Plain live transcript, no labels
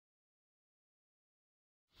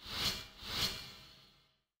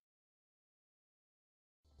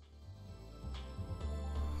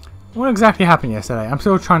What exactly happened yesterday? I'm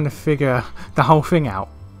still trying to figure the whole thing out.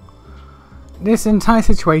 This entire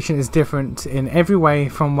situation is different in every way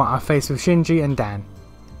from what I faced with Shinji and Dan.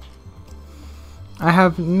 I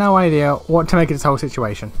have no idea what to make of this whole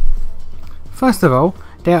situation. First of all,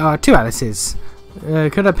 there are two Alices.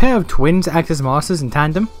 Could a pair of twins act as masters in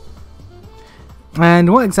tandem?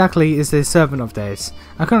 And what exactly is this servant of theirs?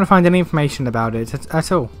 I couldn't find any information about it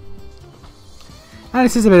at all.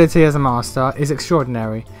 Alice's ability as a master is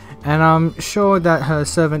extraordinary, and I'm sure that her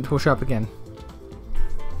servant will show up again.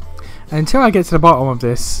 Until I get to the bottom of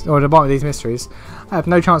this, or the bottom of these mysteries, I have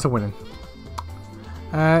no chance of winning.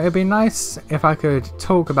 It'd be nice if I could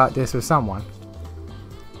talk about this with someone.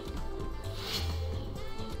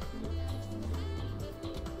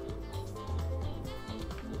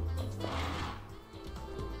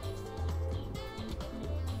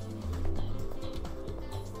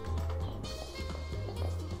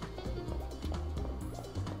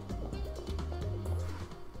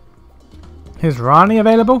 Is Rani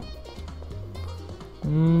available?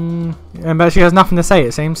 But she has nothing to say,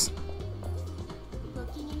 it seems.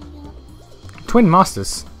 Twin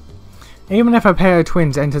Masters. Even if a pair of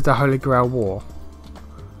twins enters the Holy Grail War,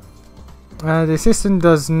 the system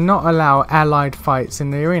does not allow allied fights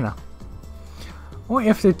in the arena. What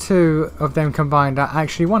if the two of them combined are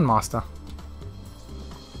actually one master?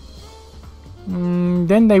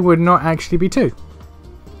 Then they would not actually be two.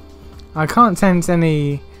 I can't sense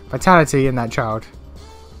any vitality in that child.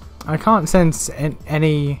 I can't sense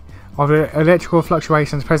any of the electrical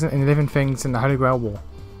fluctuations present in the living things in the Holy Grail War.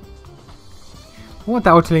 What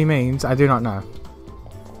that ultimately means, I do not know.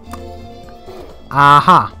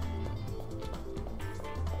 Aha!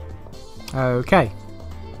 Okay.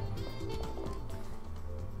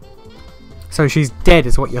 So she's dead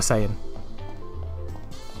is what you're saying.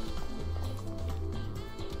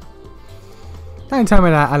 Don't tell me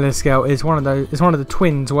that Alice Girl is one of the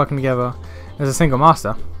twins working together as a single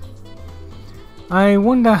master. I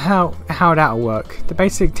wonder how that'll work. The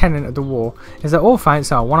basic tenet of the war is that all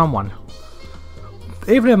fights are one-on-one.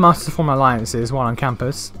 Even if masters form alliances while on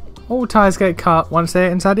campus, all ties get cut once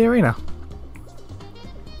they're inside the arena.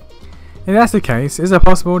 If that's the case, is it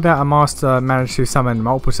possible that a master managed to summon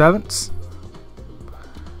multiple servants?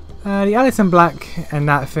 The Alice in Black and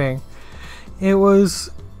that thing, it was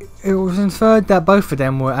inferred that both of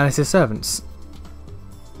them were Alice's servants.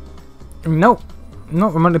 Nope,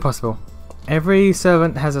 not remotely possible. Every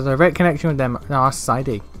servant has a direct connection with their master's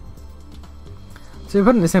ID. To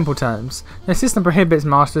put it in simple terms, the system prohibits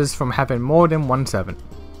masters from having more than one servant.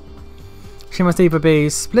 She must either be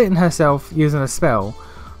splitting herself using a spell,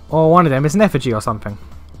 or one of them is an effigy or something.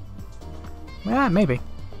 Yeah, maybe.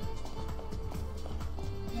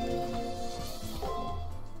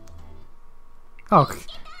 Oh,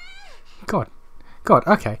 God,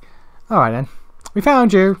 okay. Alright then. We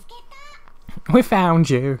found you! We found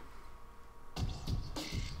you!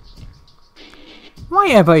 Why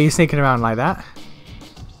ever are you sneaking around like that?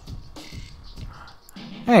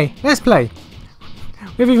 Hey, let's play!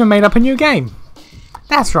 We've even made up a new game!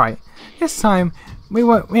 That's right! This time,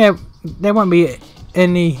 there won't be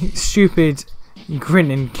any stupid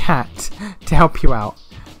grinning cat to help you out.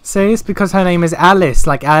 So it's because her name is Alice,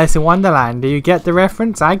 like Alice in Wonderland. Do you get the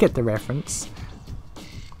reference? I get the reference.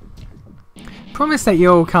 Promise that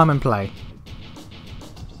you'll come and play.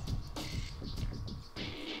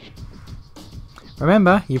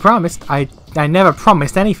 Remember, you promised. I never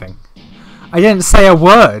promised anything. I didn't say a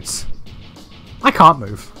word. I can't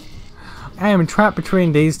move. I am trapped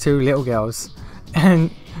between these two little girls,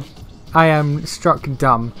 and I am struck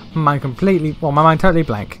dumb. My mind totally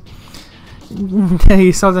blank.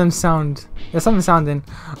 The sudden sounding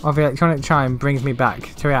of the electronic chime brings me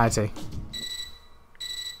back to reality.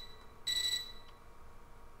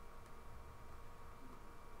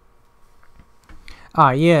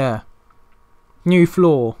 Ah, yeah. New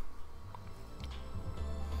floor.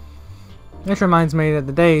 This reminds me that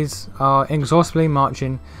the days are inexhaustibly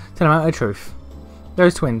marching to the mountain of truth.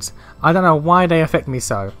 Those twins, I don't know why they affect me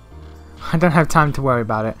so. I don't have time to worry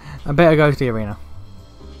about it. I better go to the arena.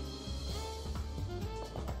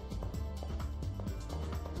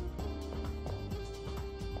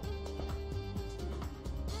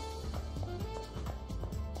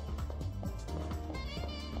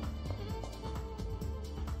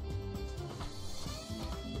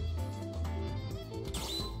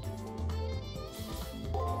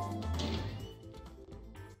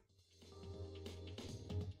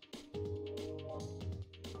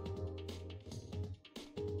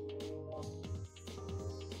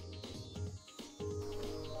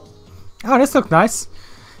 Oh, this looks nice.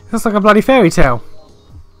 This looks like a bloody fairy tale.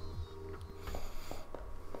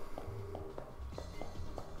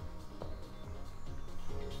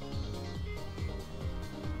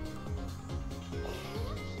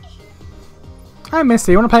 Hi,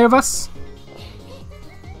 mister. You want to play with us?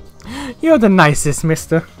 You're the nicest,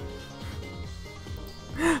 mister.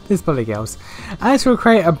 This bully girls. Alice will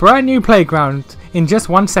create a brand new playground in just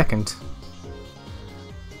 1 second.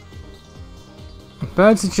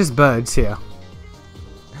 Birds are just birds here.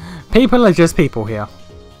 People are just people here.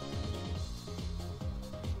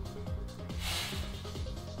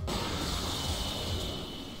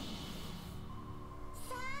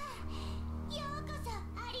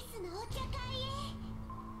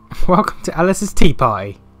 Welcome to Alice's tea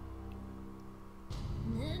party.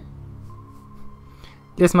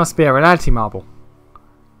 This must be a reality marble.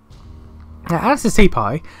 At Alice's tea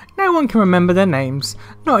party, no one can remember their names,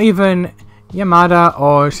 not even Yamada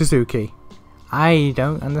or Shizuki. I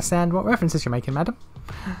don't understand what references you're making, madam.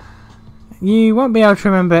 You won't be able to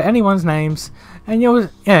remember anyone's names, and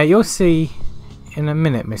you'll see in a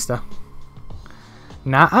minute, mister.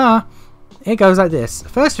 Nah, it goes like this.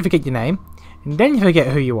 First you forget your name, and then you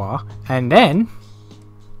forget who you are, and then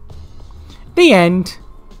the end.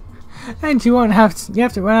 And you won't have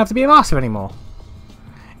to be a master anymore.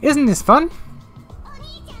 Isn't this fun?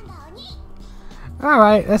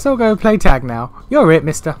 Alright, let's all go play tag now. You're it,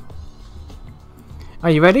 mister. Are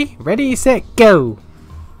you ready? Ready, set, go!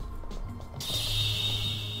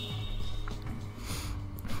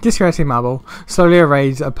 This reality marble slowly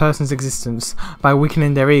erases a person's existence by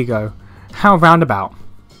weakening their ego. How roundabout.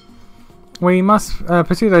 We must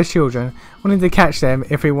pursue those children. We need to catch them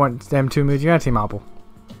if we want them to move the reality marble.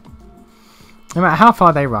 No matter how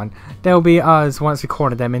far they run, they'll be ours once we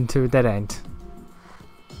corner them into a dead end.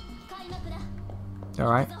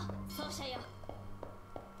 Alright.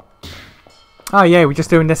 Oh yeah, we're just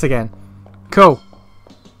doing this again. Cool.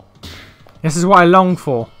 This is what I long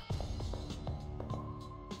for.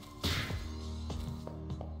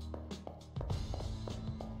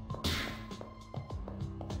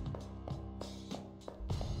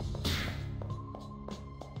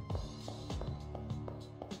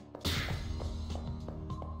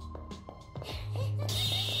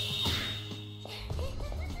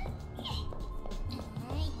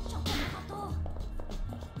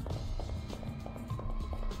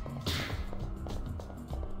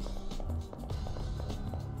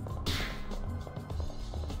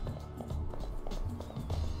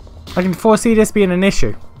 I can foresee this being an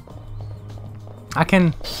issue. I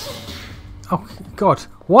can... Oh, God.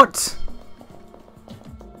 What?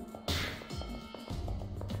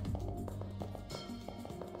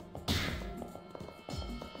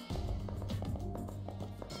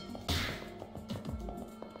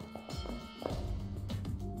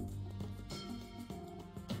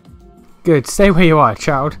 Good. Stay where you are,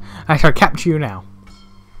 child. I shall capture you now.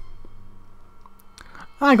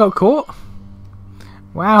 I got caught.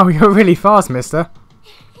 Wow, you're really fast, mister.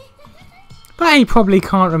 But he probably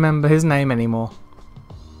can't remember his name anymore.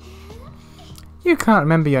 You can't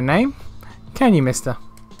remember your name, can you, mister?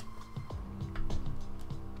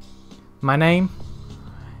 My name?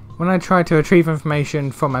 When I try to retrieve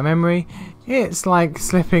information from my memory, it's like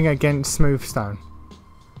slipping against smooth stone.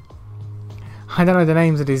 I don't know the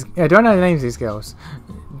names of these... do I know the names of these girls?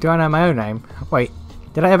 Do I know my own name? Wait,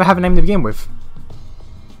 did I ever have a name to begin with?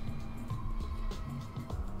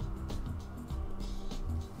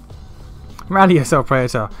 Rally yourself,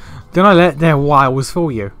 Predator. Do not let their wiles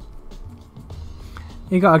fool you.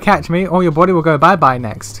 You gotta catch me or your body will go bye-bye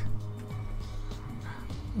next.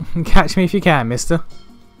 Catch me if you can, mister.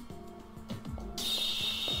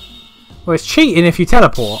 Well, it's cheating if you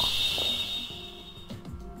teleport.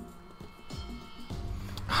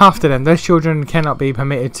 After them, those children cannot be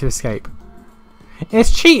permitted to escape.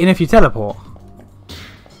 It's cheating if you teleport.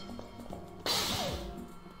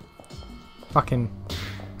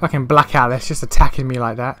 Fucking Black Alice just attacking me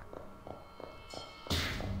like that.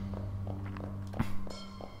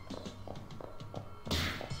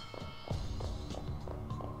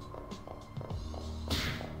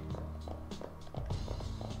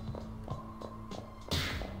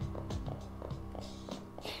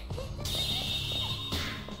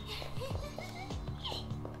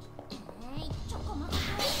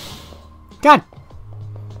 God!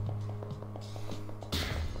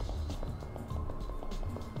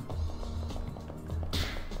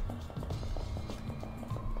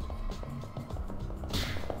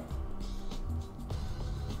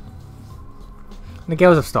 The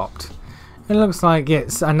girls have stopped. It looks like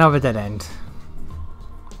it's another dead end.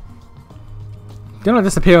 Do not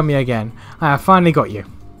disappear on me again. I have finally got you.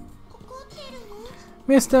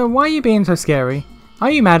 Mister, why are you being so scary? Are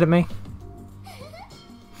you mad at me?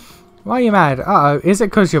 Why are you mad? Uh-oh, is it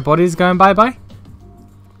because your body's going bye-bye?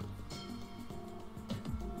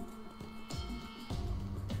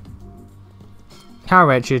 How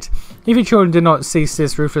wretched. If you children do not cease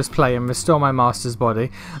this ruthless play and restore my master's body,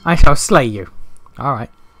 I shall slay you. Alright.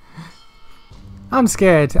 I'm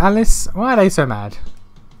scared. Alice, why are they so mad?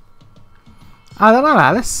 I don't know,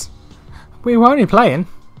 Alice. We were only playing.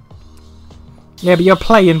 Yeah, but your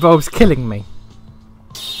play involves killing me.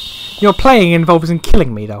 Your playing involves in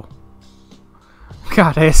killing me, though.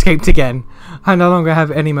 God, I escaped again. I no longer have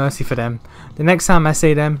any mercy for them. The next time I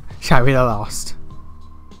see them shall be the last.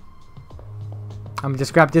 I'm gonna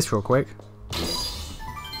just grab this real quick.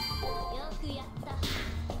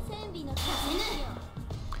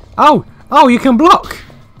 Oh! Oh, you can block!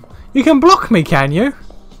 You can block me, can you?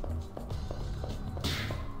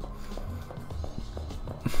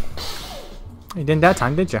 You didn't that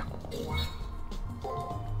time, did you?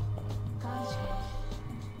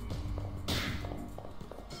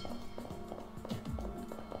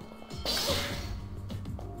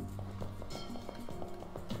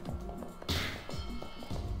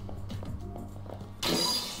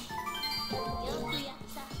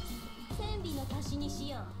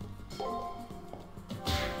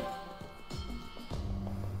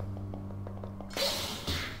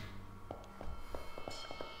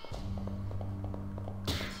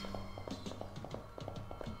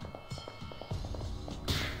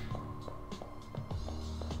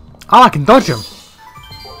 Oh, I can dodge him!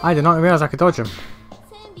 I did not realise I could dodge him.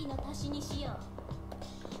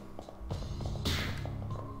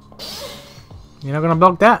 You're not gonna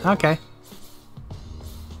block that? Okay.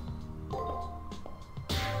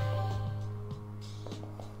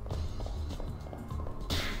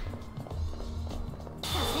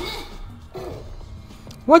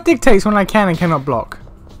 What dictates when I can and cannot block?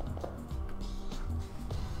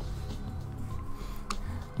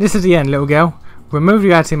 This is the end, little girl. Remove the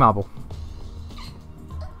reality marble.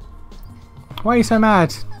 Why are you so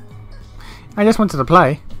mad? I just wanted to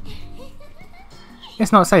play.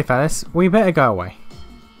 It's not safe, Alice. We better go away.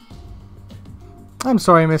 I'm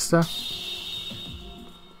sorry, mister.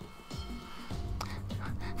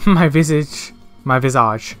 My visage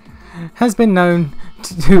has been known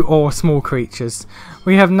to awe small creatures.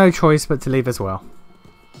 We have no choice but to leave as well.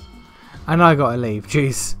 And I gotta leave.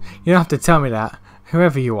 Jeez, you don't have to tell me that,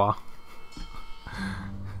 whoever you are.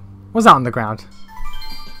 What's that on the ground?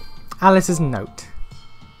 Alice's note.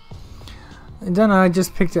 I don't know, I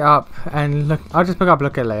just picked it up and look. I'll just pick up and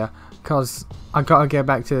look at it later because I gotta get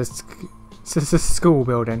back to the school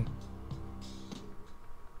building.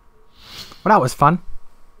 Well, that was fun.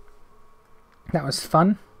 That was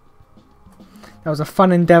fun. That was a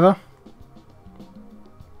fun endeavour.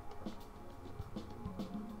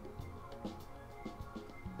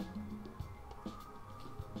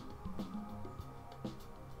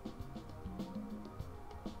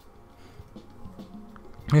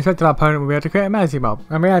 I expected our opponent would be able to create a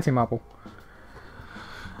reality marble.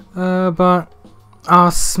 But our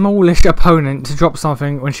smallish opponent dropped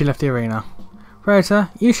something when she left the arena. Predator,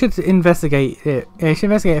 you should investigate it. Yeah, you should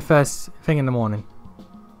investigate it first thing in the morning.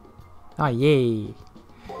 Ah, yay.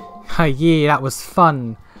 Ah, yeah, that was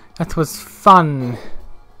fun. That was fun.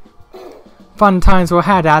 Fun times were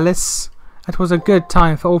had, Alice. That was a good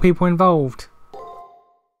time for all people involved.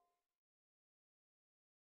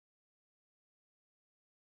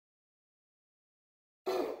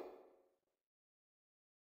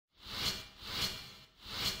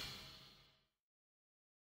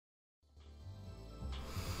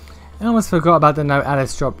 I almost forgot about the note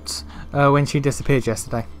Alice dropped when she disappeared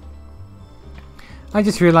yesterday. I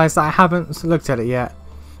just realised that I haven't looked at it yet.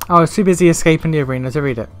 I was too busy escaping the arena to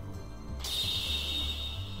read it.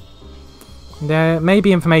 There may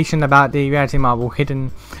be information about the reality marble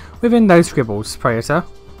hidden within those scribbles, Predator.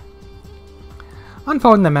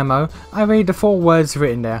 Unfolding the memo, I read the 4 words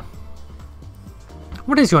written there.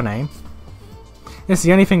 What is your name? It's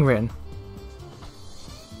the only thing written.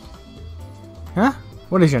 Huh?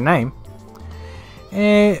 What is your name?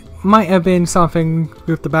 It might have been something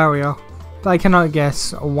with the barrier, but I cannot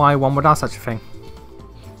guess why one would ask such a thing.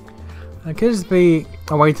 Could this be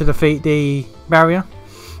a way to defeat the barrier?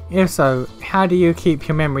 If so, how do you keep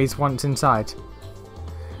your memories once inside?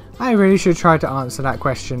 I really should try to answer that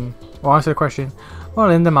question, or answer the question while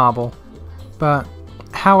in the marble. But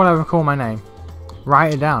how will I recall my name?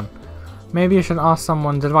 Write it down. Maybe I should ask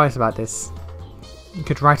someone's advice about this. You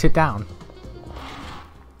could write it down.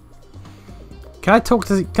 Can I talk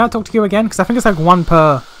to you again? Because I think it's like one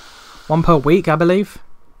per week, I believe.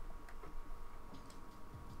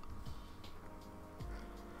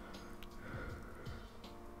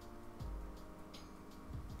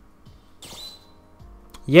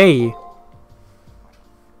 Yay!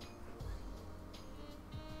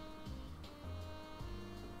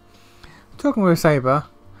 Talking with Saber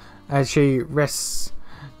as she rests,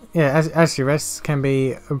 as she rests, can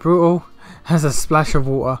be brutal as a splash of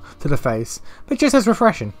water to the face, but just as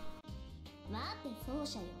refreshing.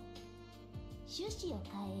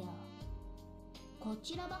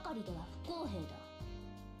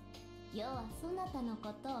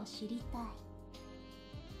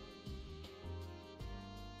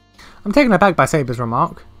 I'm taken aback by Saber's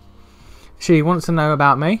remark. She wants to know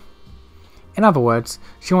about me. In other words,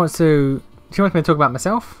 she wants me to talk about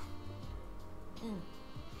myself.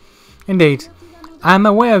 Indeed, I am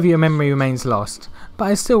aware of your memory remains lost, but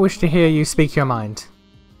I still wish to hear you speak your mind.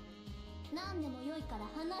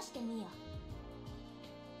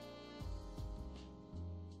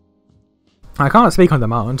 I can't speak on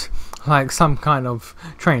demand, like some kind of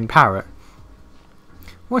trained parrot.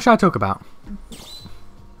 What shall I talk about?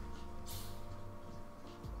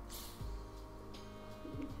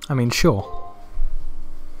 I mean, sure.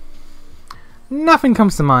 Nothing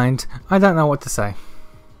comes to mind. I don't know what to say.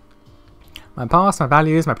 My past, my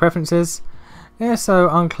values, my preferences. They're so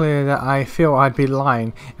unclear that I feel I'd be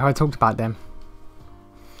lying if I talked about them.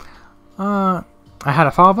 I had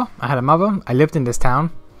a father, I had a mother, I lived in this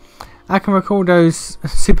town. I can recall those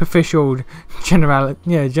superficial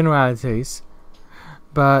generalities,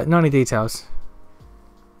 but not any details.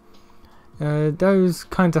 Those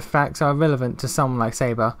kinds of facts are relevant to someone like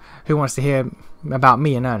Saber, who wants to hear about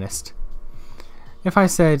me in earnest. If I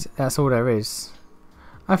said that's all there is,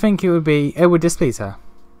 I think it would displease her.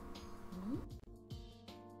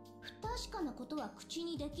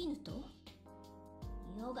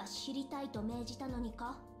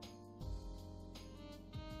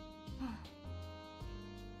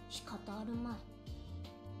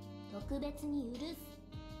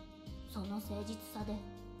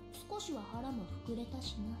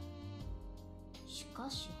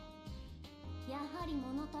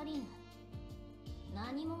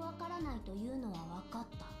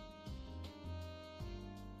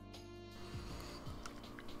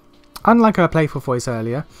 Unlike her playful voice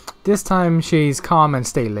earlier, this time she's calm and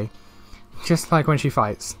stately, just like when she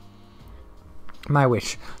fights. My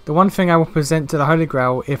wish. The one thing I will present to the Holy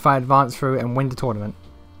Grail if I advance through and win the tournament.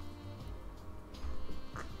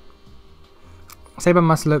 Saber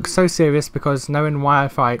must look so serious because knowing why I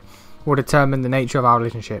fight will determine the nature of our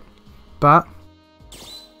relationship. But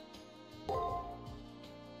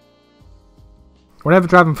whatever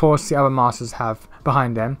driving force the other masters have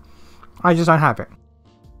behind them, I just don't have it.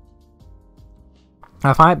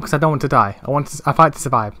 I fight because I don't want to die. I fight to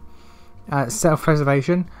survive.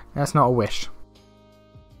 Self-preservation, that's not a wish.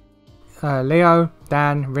 Leo,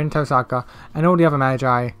 Dan, Rinto Saka, and all the other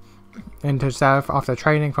Magi into self after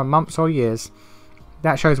training for months or years.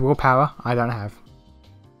 That shows willpower I don't have.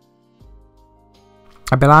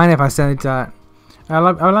 I'd be lying if I said I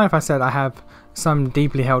have some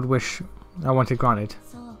deeply held wish I wanted granted.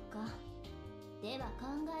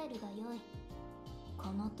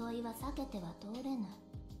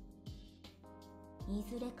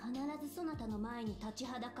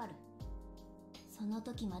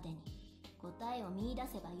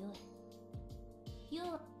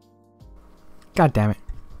 God damn it.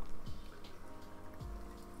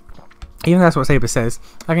 Even though that's what Saber says,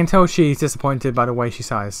 I can tell she's disappointed by the way she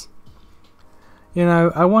sighs. You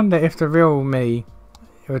know, I wonder if the real me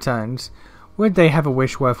returns, would they have a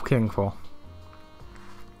wish worth killing for?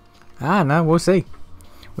 Ah, no, we'll see.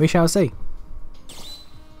 We shall see.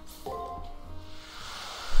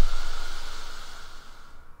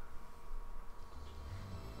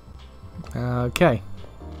 Okay.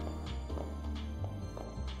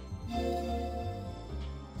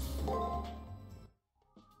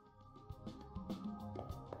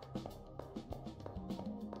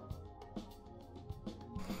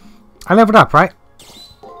 I leveled up, right?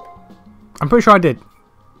 I'm pretty sure I did.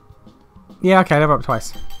 Yeah, okay, I leveled up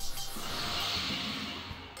twice.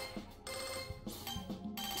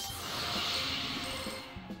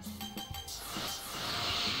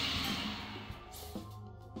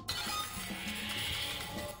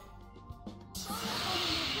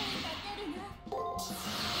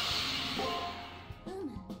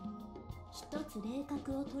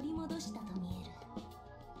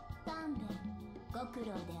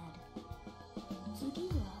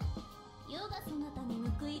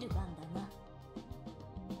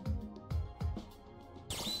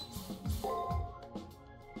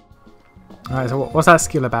 Alright, so what's that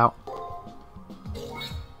skill about?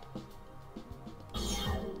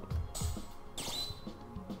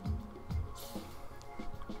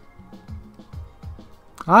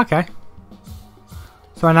 Okay.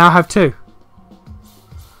 So I now have two.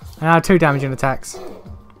 I now have 2 damaging attacks.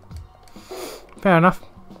 Fair enough.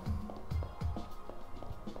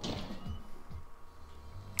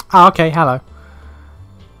 Oh, okay, hello.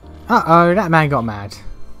 Uh-oh, that man got mad.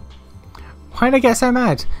 Why did they get so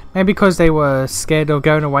mad? Maybe because they were scared of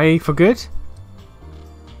going away for good?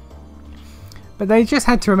 But they just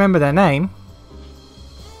had to remember their name.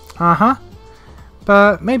 Uh-huh.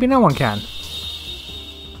 But maybe no one can.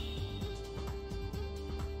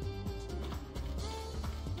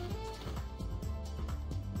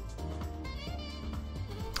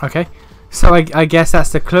 Okay. So I guess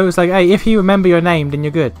that's the clue. It's like, hey, if you remember your name, then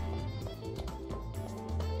you're good.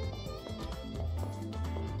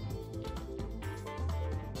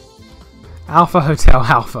 Alpha Hotel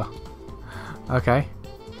Alpha. Okay.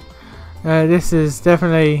 This is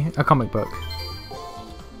definitely a comic book.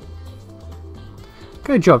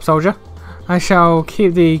 Good job, soldier. I shall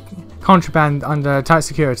keep the contraband under tight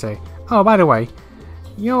security. Oh, by the way,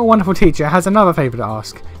 your wonderful teacher has another favour to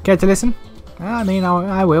ask. Care to listen? I mean,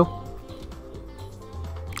 I will.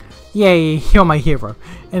 Yay, you're my hero.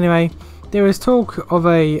 Anyway, there is talk of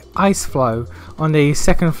a ice floe on the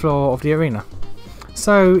second floor of the arena.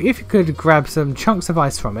 So, if you could grab some chunks of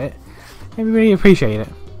ice from it, I'd really appreciate it.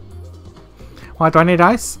 Why do I need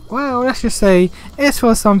ice? Well, let's just say it's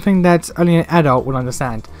for something that only an adult will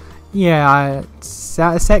understand. Yeah, is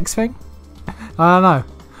that a sex thing? I don't know.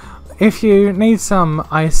 If you need some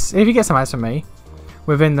ice, if you get some ice from me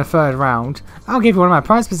within the 3rd round, I'll give you one of my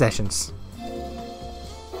prized possessions.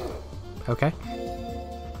 Okay.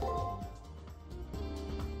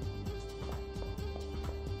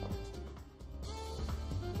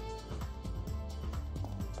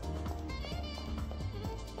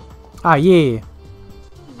 Ah, yeah.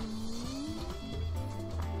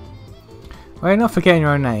 Well, you're not forgetting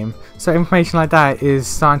your own name, so information like that is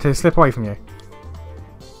starting to slip away from you.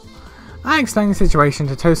 I explain the situation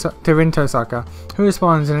to Rin Tosaka, who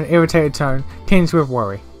responds in an irritated tone, tinged with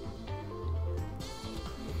worry.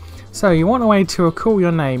 So, you want a way to recall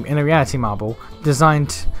your name in a reality marble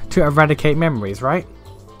designed to eradicate memories, right?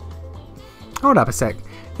 Hold up a sec.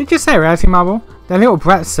 Did you say reality marble? That little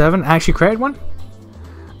brat servant actually created one?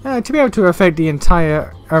 To be able to affect the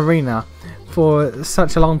entire arena for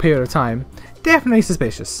such a long period of time, definitely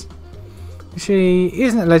suspicious. She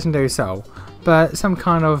isn't a legendary soul, but some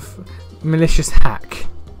kind of malicious hack.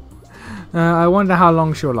 I wonder how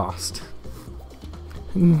long she'll last.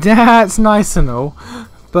 That's nice and all,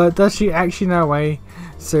 but does she actually know a way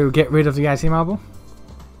to get rid of the reality marble?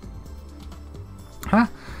 Huh?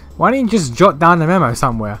 Why don't you just jot down the memo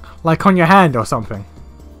somewhere, like on your hand or something?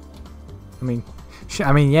 I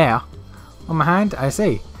mean, yeah. On my hand? I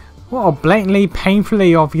see. What a blatantly,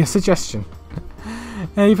 painfully obvious suggestion.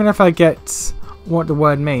 Even if I get what the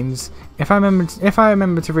word means, if I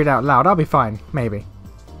remember to read out loud, I'll be fine. Maybe.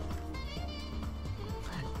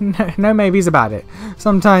 No maybes about it.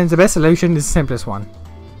 Sometimes the best solution is the simplest one.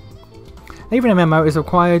 Even a memo is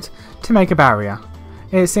required to make a barrier.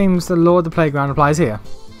 It seems the law of the playground applies here.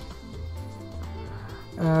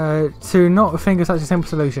 To not think of such a simple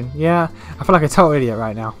solution. Yeah, I feel like a total idiot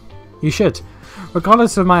right now. You should.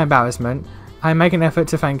 Regardless of my embarrassment, I make an effort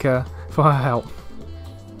to thank her for her help.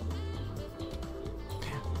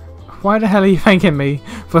 Why the hell are you thanking me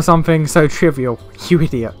for something so trivial, you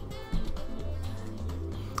idiot?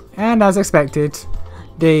 And as expected,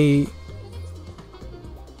 a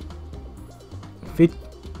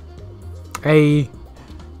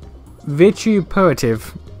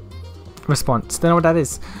vituperative response. Don't know what that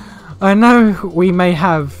is. I know we may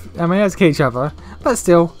have kill each other, but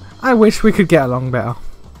still, I wish we could get along better.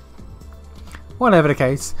 Whatever the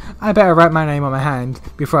case, I better write my name on my hand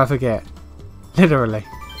before I forget. Literally.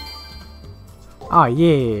 Oh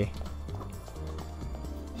yeah.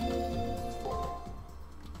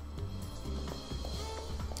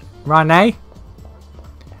 Rane?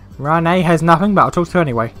 Rane has nothing, but I'll talk to her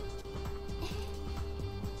anyway.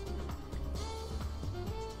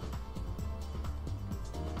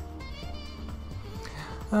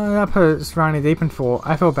 That puts Rani deep in thought.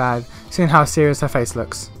 I feel bad, seeing how serious her face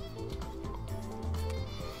looks.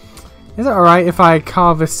 Is it alright if I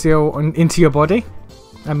carve a seal into your body?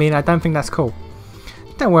 I mean, I don't think that's cool.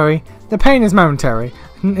 Don't worry, the pain is momentary.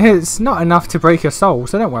 It's not enough to break your soul,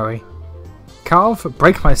 so don't worry. Carve?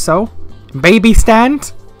 Break my soul? Baby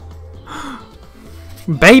stand?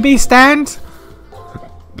 Baby stand?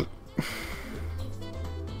 I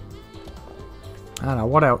don't know,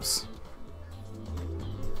 what else?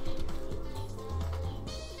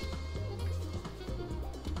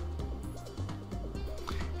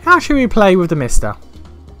 How should we play with the mister?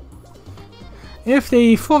 If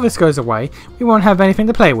the forest goes away, we won't have anything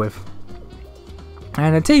to play with.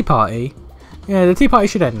 And a tea party? Yeah, the tea party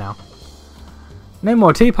should end now. No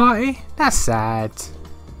more tea party? That's sad.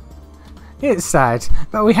 It's sad,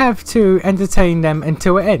 but we have to entertain them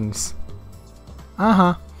until it ends.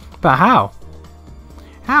 Uh-huh. But how?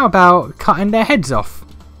 How about cutting their heads off?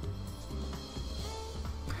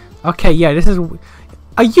 Okay, yeah, this is...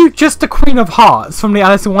 Are you just the Queen of Hearts from the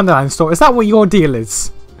Alice in Wonderland store? Is that what your deal is?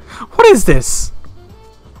 What is this?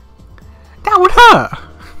 That would hurt!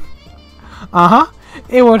 Uh-huh.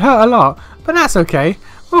 It would hurt a lot, but that's okay.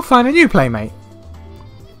 We'll find a new playmate.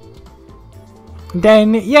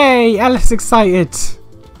 Then, yay! Alice is excited!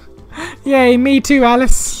 Yay, me too,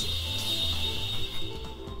 Alice!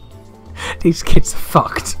 These kids are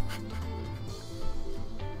fucked.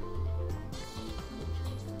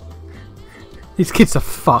 These kids are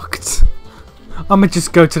fucked. I'm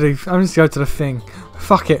just go to the thing.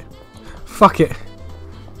 Fuck it. Fuck it.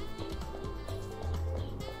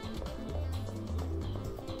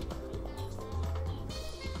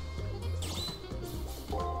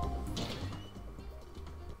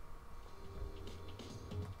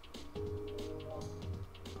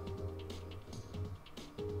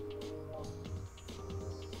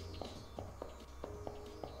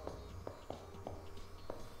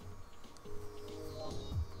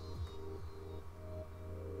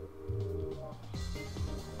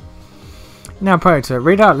 Now, Predator,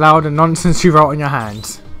 read out loud the nonsense you wrote on your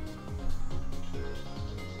hand.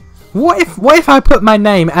 What if I put my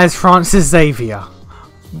name as Francis Xavier?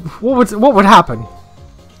 What would happen?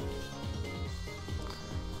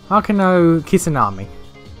 Akino Kisanami.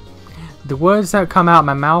 The words that come out of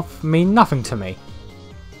my mouth mean nothing to me.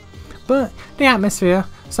 But the atmosphere,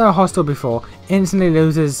 so hostile before, instantly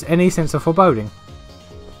loses any sense of foreboding.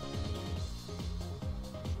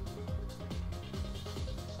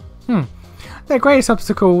 The greatest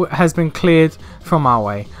obstacle has been cleared from our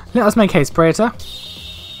way. Let us make haste, Predator.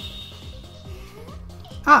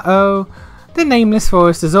 Uh-oh. The nameless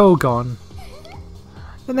forest is all gone.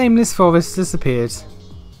 The nameless forest disappeared.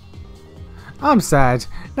 I'm sad.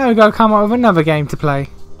 Now we gotta come up with another game to play.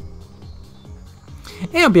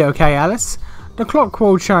 It'll be okay, Alice. The clock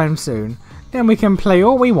will chime soon. Then we can play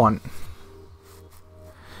all we want.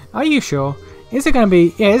 Are you sure? Is it going to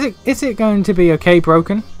be... Yeah, is it going to be okay,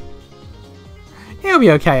 Broken? It'll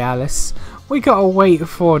be okay, Alice. We gotta wait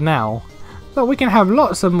for now. But we can have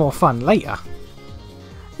lots of more fun later.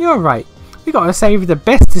 You're right. We gotta save the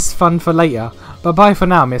bestest fun for later. But bye for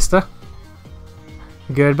now, mister.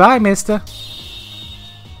 Goodbye, mister.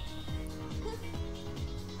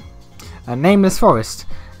 A nameless forest.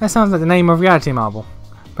 That sounds like the name of Reality Marble.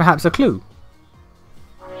 Perhaps a clue.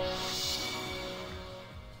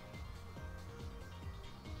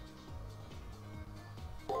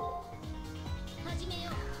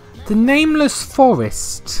 The nameless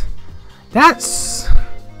forest. That's...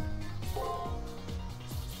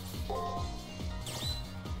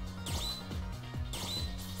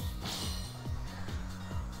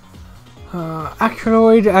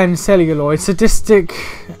 acryloid and celluloid. Sadistic...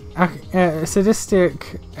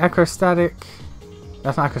 sadistic... acrostatic...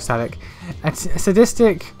 That's not acrostatic.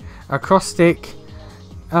 Sadistic... acrostic...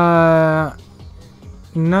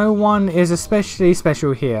 No one is especially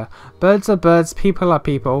special here. Birds are birds, people are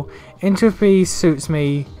people. Entropy suits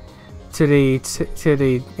me to a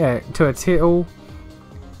tittle.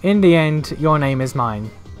 In the end, your name is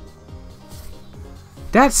mine.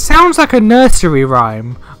 That sounds like a nursery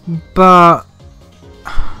rhyme, but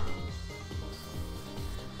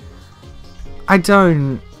I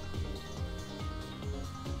don't.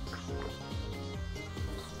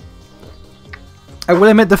 I will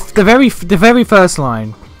admit the very first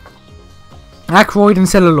line, acroid and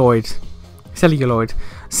celluloid,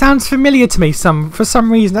 sounds familiar to me. For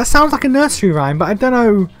some reason that sounds like a nursery rhyme, but I don't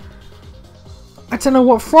know. I don't know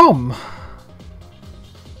what from.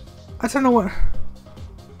 I don't know what.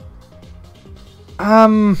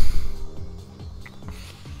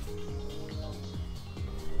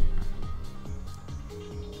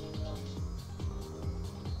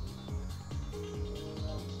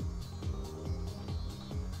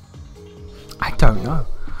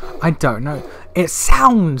 I don't know. It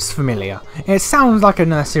sounds familiar. It sounds like a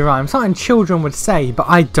nursery rhyme, something children would say, but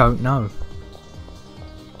I don't know.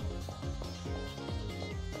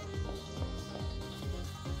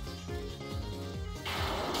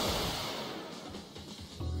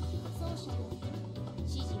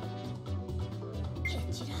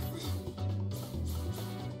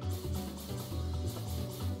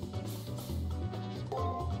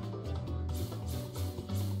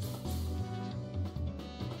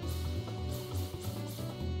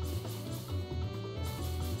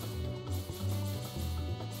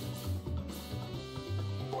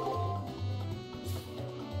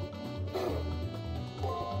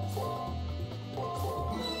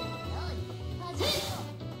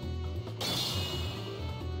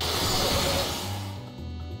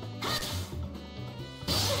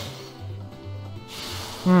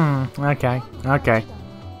 Okay. Okay.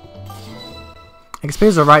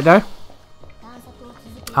 XP's alright though.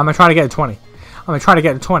 I'm gonna try to get to 20. I'm gonna try to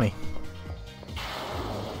get to 20.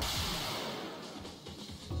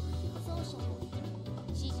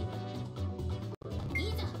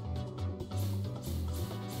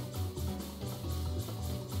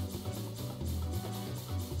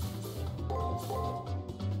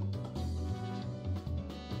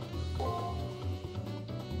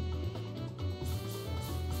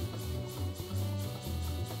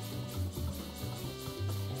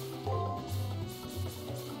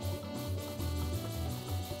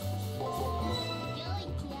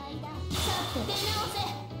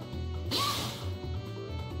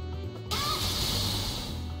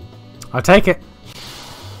 I'll take it.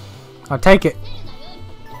 I'll take it.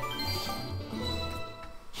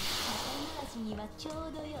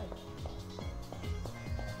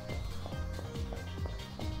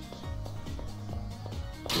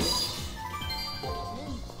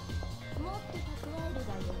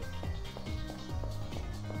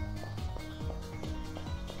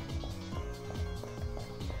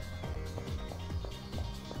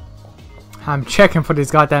 I'm checking for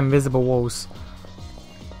these goddamn invisible walls.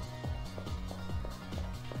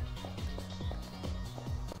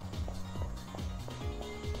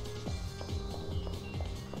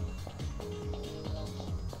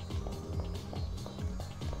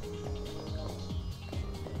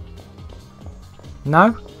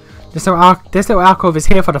 No? This little alcove is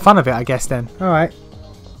here for the fun of it, I guess then. Alright.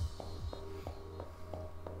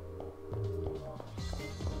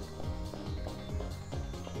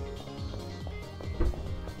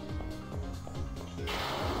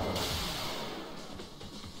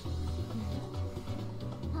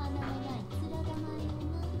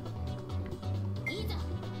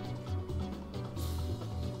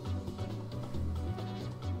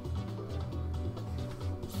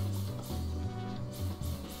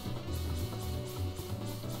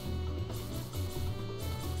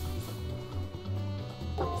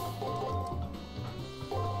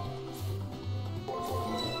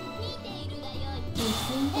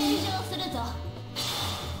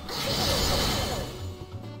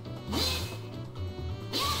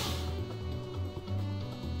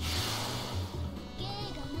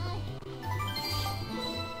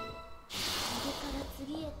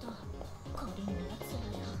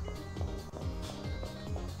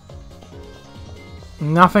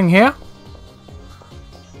 Nothing here?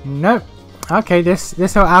 Nope. Okay, this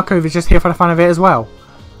little alcove is just here for the fun of it as well.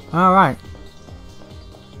 Alright.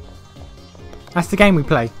 That's the game we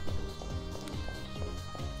play.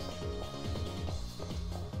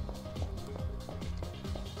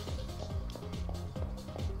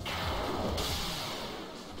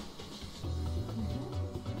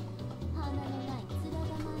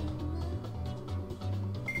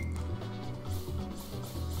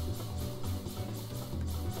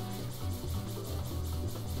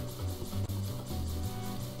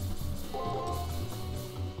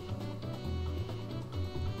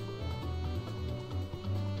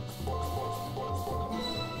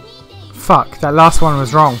 Fuck, that last one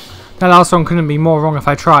was wrong. That last one couldn't be more wrong if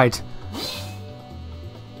I tried.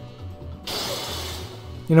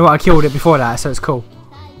 You know what, I killed it before that, so it's cool.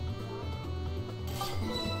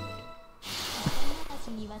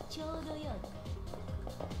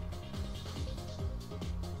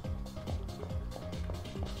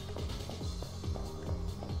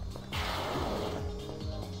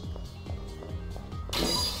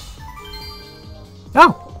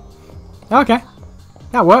 Oh! Okay.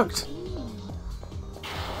 That worked.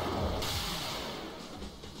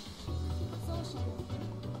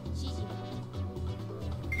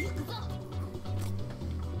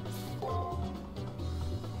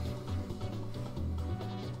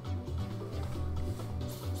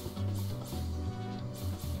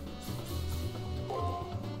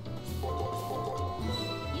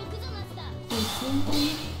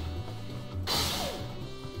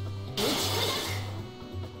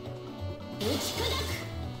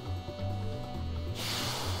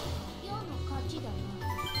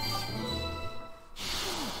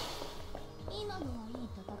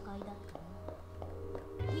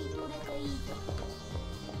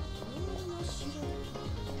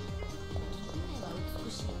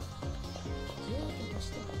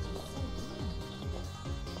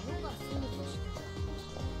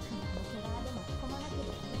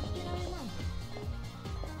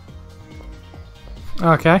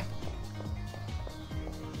 Okay.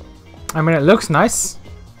 I mean, it looks nice.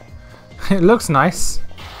 It looks nice.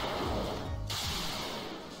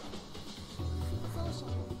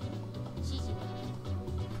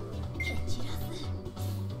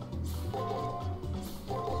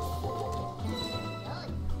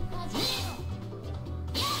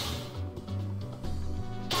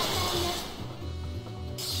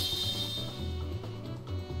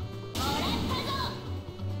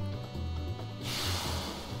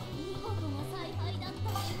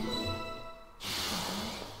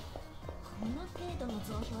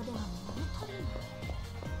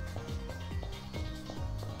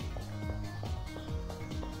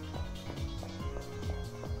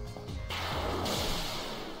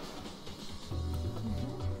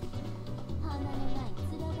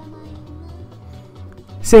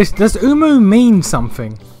 Seriously, does Umu mean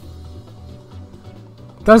something?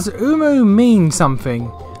 Does Umu mean something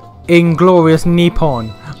in Glorious Nippon?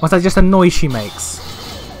 Or is that just a noise she makes?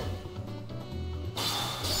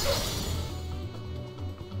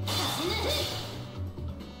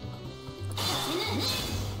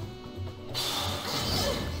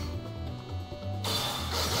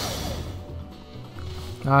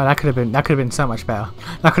 Oh, that could have been so much better.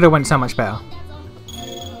 That could have went so much better.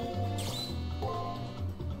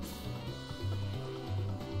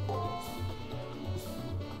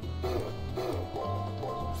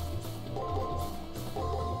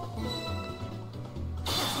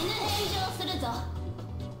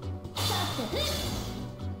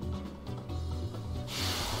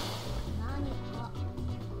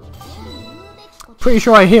 Pretty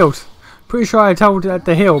sure I healed. Pretty sure I told her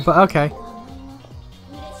to heal, but okay.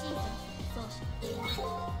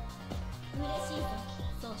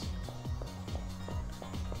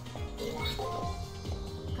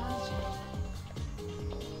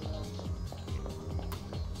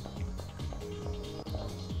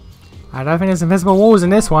 I don't think there's invisible walls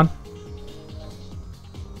in this one.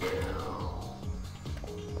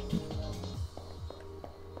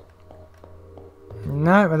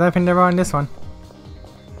 No, I don't think there are in this one.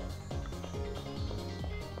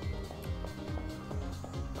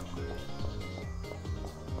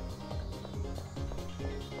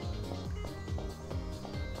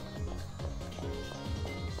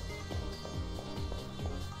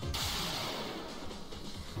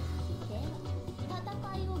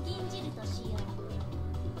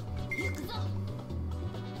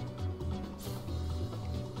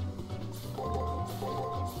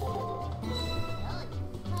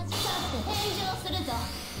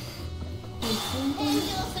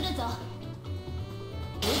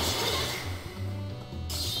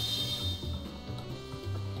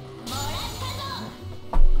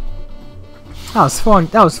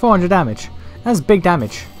 That was 400 damage. That's big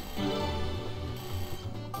damage.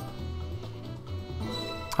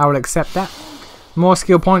 I will accept that. More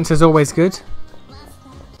skill points is always good.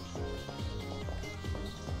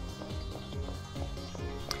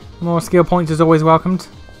 More skill points is always welcomed.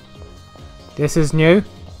 This is new.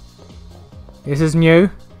 This is new.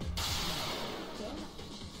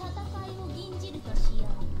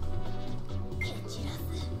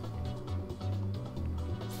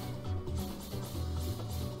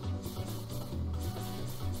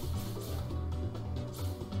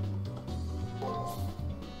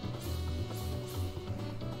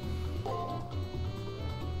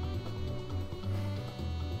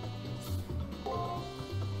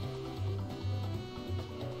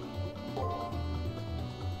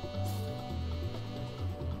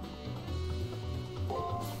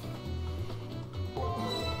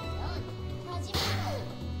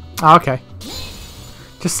 Oh, okay.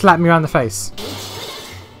 Just slap me around the face.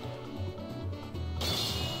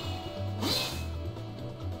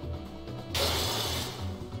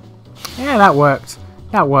 Yeah, that worked.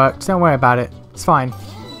 That worked. Don't worry about it. It's fine.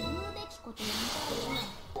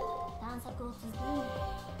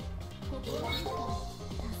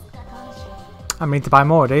 I need to buy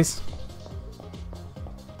more of these.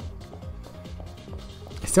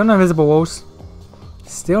 Still no invisible walls.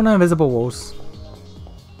 Still no invisible walls.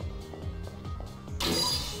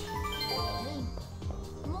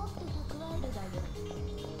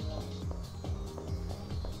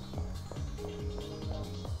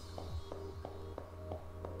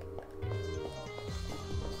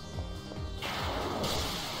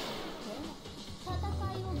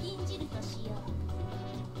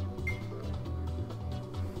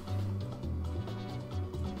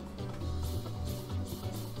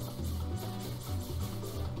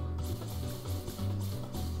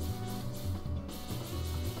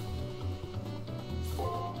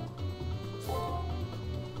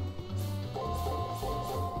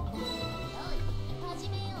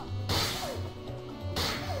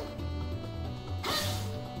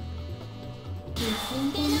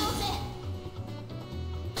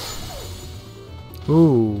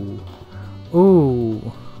 Ooh.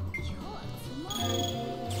 Ooh.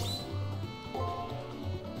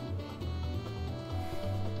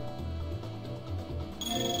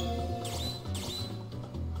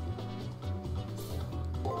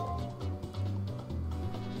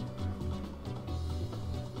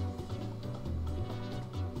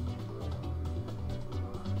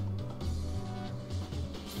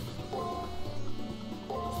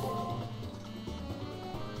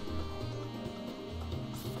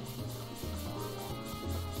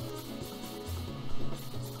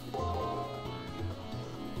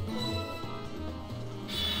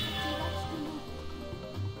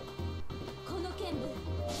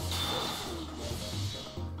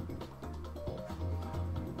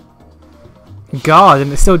 God,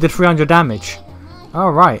 and it still did 300 damage.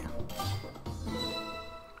 Alright.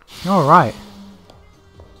 Alright.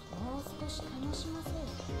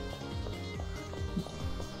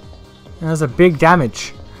 That's a big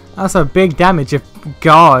damage. That's a big damage if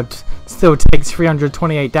God still takes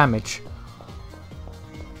 328 damage.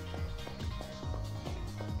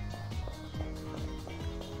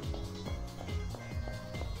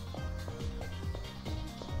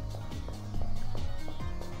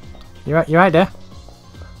 You're right there.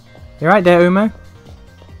 You're right there, Umo.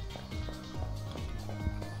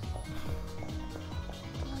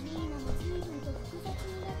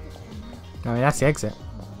 Oh, that's the exit.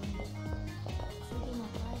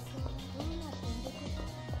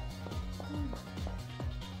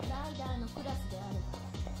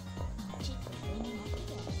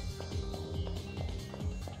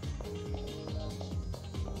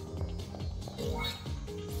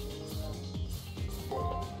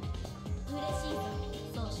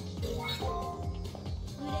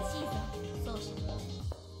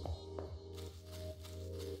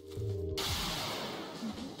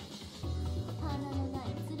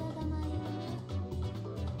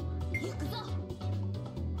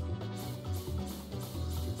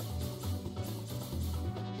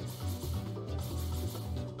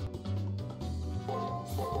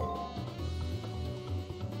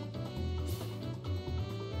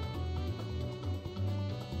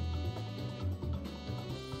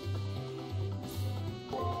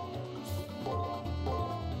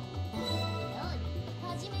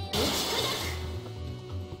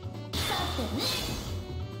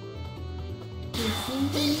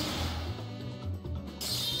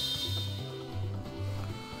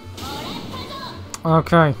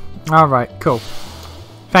 Okay. Alright, cool.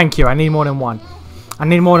 Thank you. I need more than one. I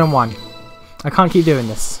need more than one. I can't keep doing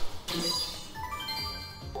this.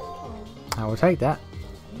 I will take that.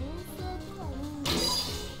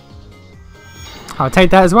 I'll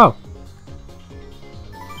take that as well.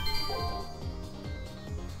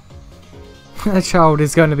 The child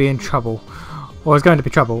is going to be in trouble. Or is going to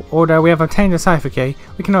be trouble. Although we have obtained a cipher key,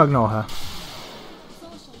 we cannot ignore her.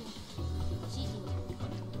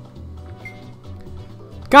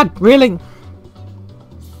 God, really?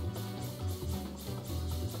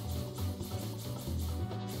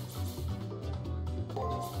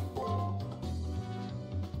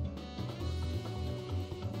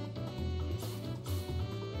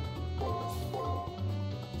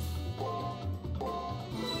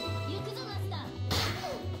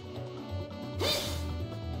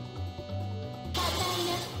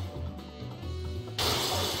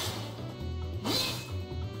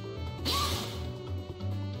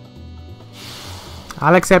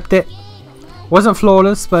 I'll accept it. Wasn't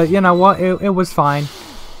flawless, but you know what? It was fine.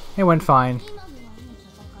 It went fine.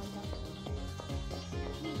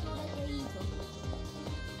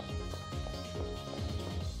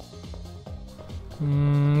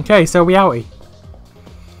 Okay, so we outie.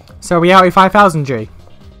 So we outie 5000 G.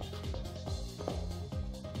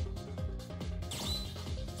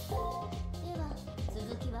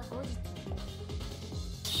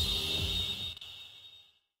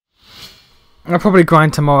 I'll probably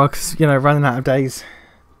grind tomorrow because, you know, running out of days.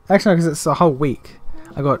 Actually, because it's a whole week.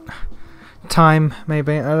 I got time,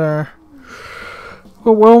 maybe. I don't know.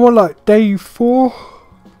 Well, we're like day 4?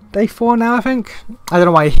 Day 4 now, I think. I don't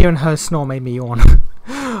know why hearing her snore made me yawn.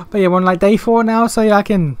 But yeah, we're on like day 4 now, so yeah, I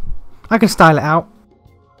can style it out.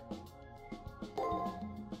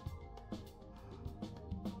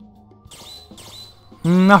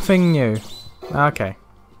 Nothing new. Okay.